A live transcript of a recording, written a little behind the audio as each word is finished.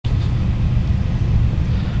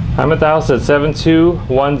I'm at the house at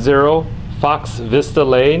 7210 Foxvista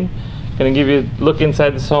Lane. Gonna give you a look inside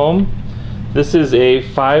this home. This is a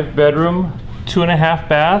 5-bedroom, 2.5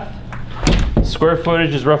 bath. Square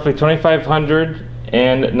footage is roughly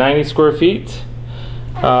 2,590 square feet.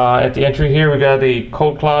 At the entry here, we got the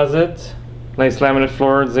coat closet, nice laminate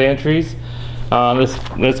floor as the entries.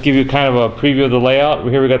 Let's give you kind of a preview of the layout.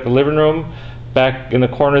 Here we got the living room. Back in the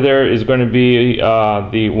corner there is going to be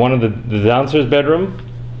one of the downstairs bedroom.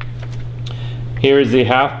 Here is the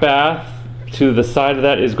half bath. To the side of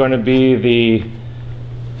that is going to be the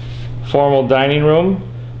formal dining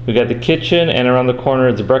room. We got the kitchen, and around the corner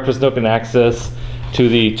is the breakfast nook and access to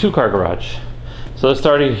the 2-car garage. So let's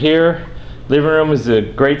start here. Living room is a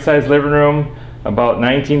great sized living room, about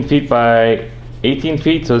 19 feet by 18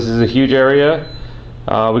 feet, so this is a huge area.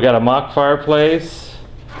 We got a mock fireplace.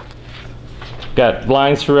 Got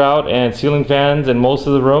blinds throughout and ceiling fans in most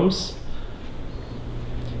of the rooms.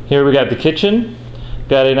 Here we got the kitchen.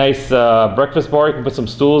 Got a nice breakfast bar. You can put some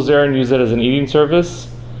stools there and use it as an eating service.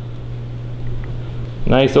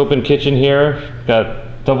 Nice open kitchen here.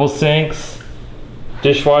 Got double sinks,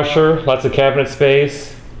 dishwasher, lots of cabinet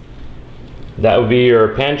space. That would be your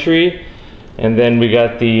pantry. And then we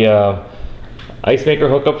got the ice maker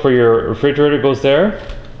hookup for your refrigerator goes there.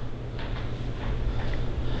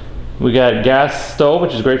 We got gas stove,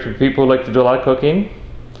 which is great for people who like to do a lot of cooking,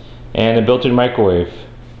 and a built-in microwave.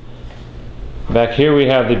 Back here we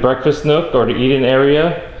have the breakfast nook, or the eat-in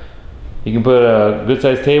area. You can put a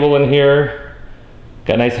good-sized table in here.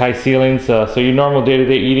 Got nice high ceilings, so your normal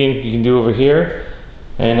day-to-day eating you can do over here.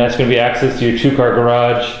 And that's going to be access to your 2-car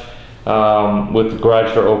garage with the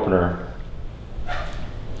garage door opener.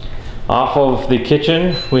 Off of the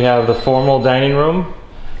kitchen, we have the formal dining room.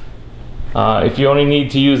 If you only need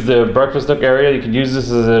to use the breakfast nook area, you can use this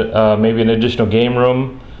as maybe an additional game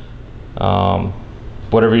room,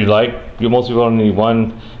 whatever you like. Most people only need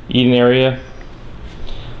one eating area.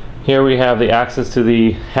 Here we have the access to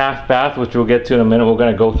the half bath, which we'll get to in a minute. We're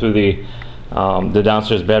going to go through the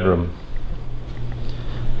downstairs bedroom.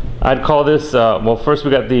 I'd call this, well, first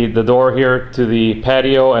we got the door here to the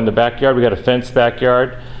patio and the backyard. We got a fenced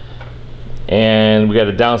backyard. And we got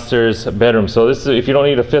a downstairs bedroom. So this is, if you don't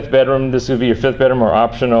need a 5th bedroom, this would be your 5th bedroom or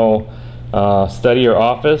optional study or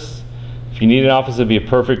office. If you need an office, it'd be a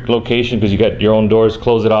perfect location because you got your own doors,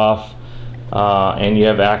 close it off, and you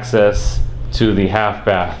have access to the half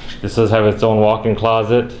bath. This does have its own walk-in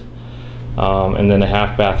closet, and then a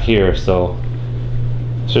half bath here. So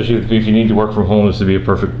especially if you need to work from home, this would be a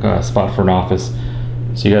perfect spot for an office.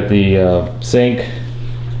 So you got the sink,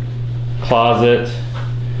 closet,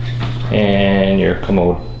 and your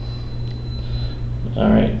commode. All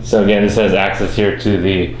right, so again, this has access here to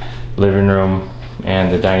the living room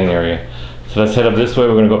and the dining area. So let's head up this way.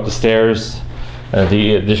 We're going to go up the stairs.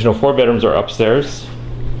 The additional 4 bedrooms are upstairs.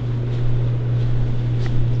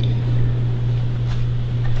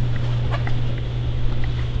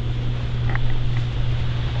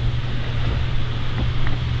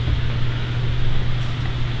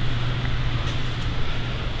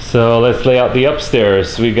 So let's lay out the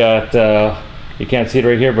upstairs. We got, you can't see it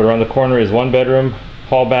right here, but around the corner is 1 bedroom,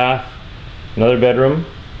 hall bath, another bedroom,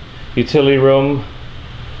 utility room.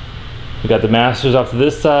 We got the masters off to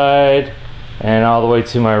this side, and all the way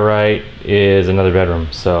to my right is another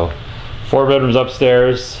bedroom. So 4 bedrooms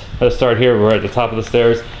upstairs. Let's start here. We're at the top of the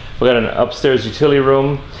stairs. We got an upstairs utility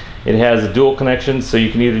room. It has a dual connection, so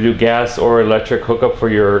you can either do gas or electric hookup for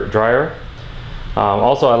your dryer.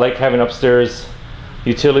 Also, I like having upstairs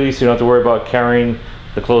utilities, so you don't have to worry about carrying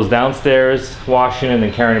the clothes downstairs, washing, and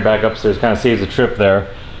then carrying it back upstairs. Kind of saves a trip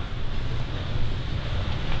there.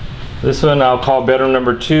 This one I'll call bedroom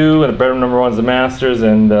number 2, and bedroom number 1 is the masters,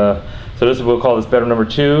 and so this we'll call this bedroom number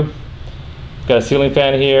 2. Got a ceiling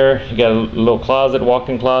fan here. You got a little closet,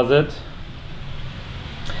 walk-in closet.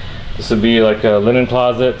 This would be like a linen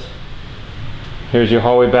closet. Here's your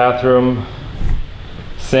hallway bathroom,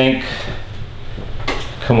 sink,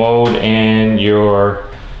 commode, and your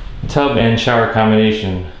tub and shower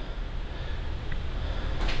combination.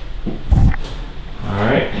 All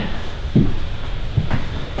right.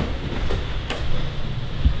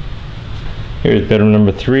 Here's bedroom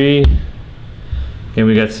number 3. Again,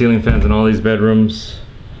 we got ceiling fans in all these bedrooms,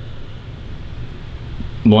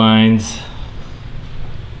 blinds,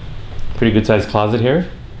 pretty good sized closet here.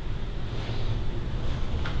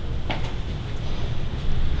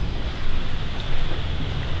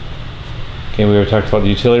 Okay, we already talked about the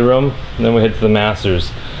utility room, and then we head to the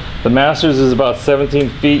masters. The masters is about 17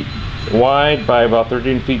 feet wide by about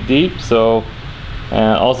 13 feet deep, so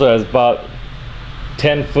also has about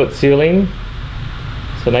 10-foot ceiling.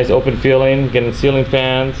 It's a nice open feeling. Getting ceiling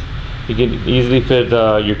fans. You can easily fit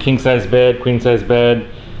your king size bed, queen size bed,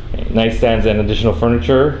 nightstands, and additional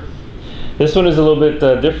furniture. This one is a little bit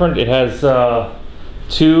different. It has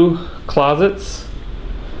 2 closets.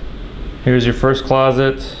 Here's your first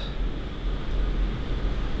closet.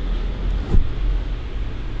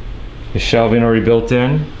 Your shelving already built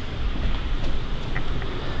in.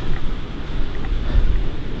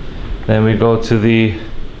 Then we go to the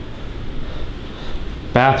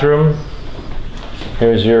bathroom.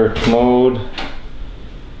 Here's your commode.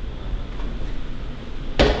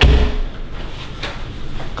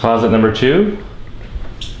 Closet number 2.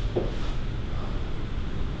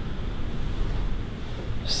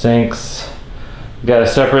 Sinks. Got a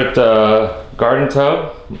separate garden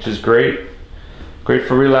tub, which is great. Great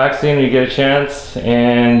for relaxing when you get a chance,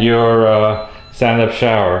 and your stand-up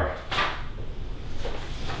shower.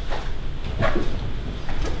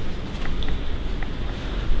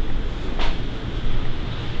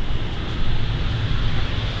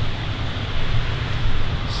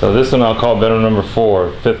 So this one I'll call bedroom number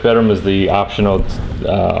 4. 5th bedroom is the optional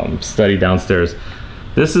study downstairs.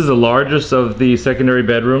 This is the largest of the secondary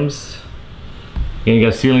bedrooms. Again, you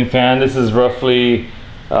got a ceiling fan. This is roughly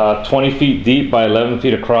 20 feet deep by 11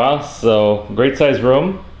 feet across, so great size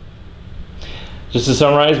room. Just to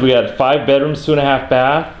summarize, we had 5 bedrooms, 2.5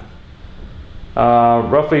 bath,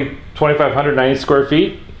 roughly 2,590 square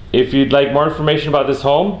feet. If you'd like more information about this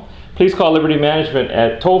home, please call Liberty Management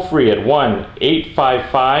at toll-free at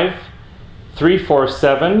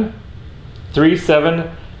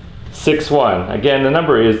 1-855-347-3761. Again, the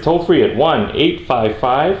number is toll-free at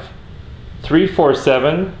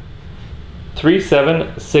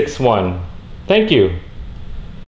 1-855-347-3761. Thank you.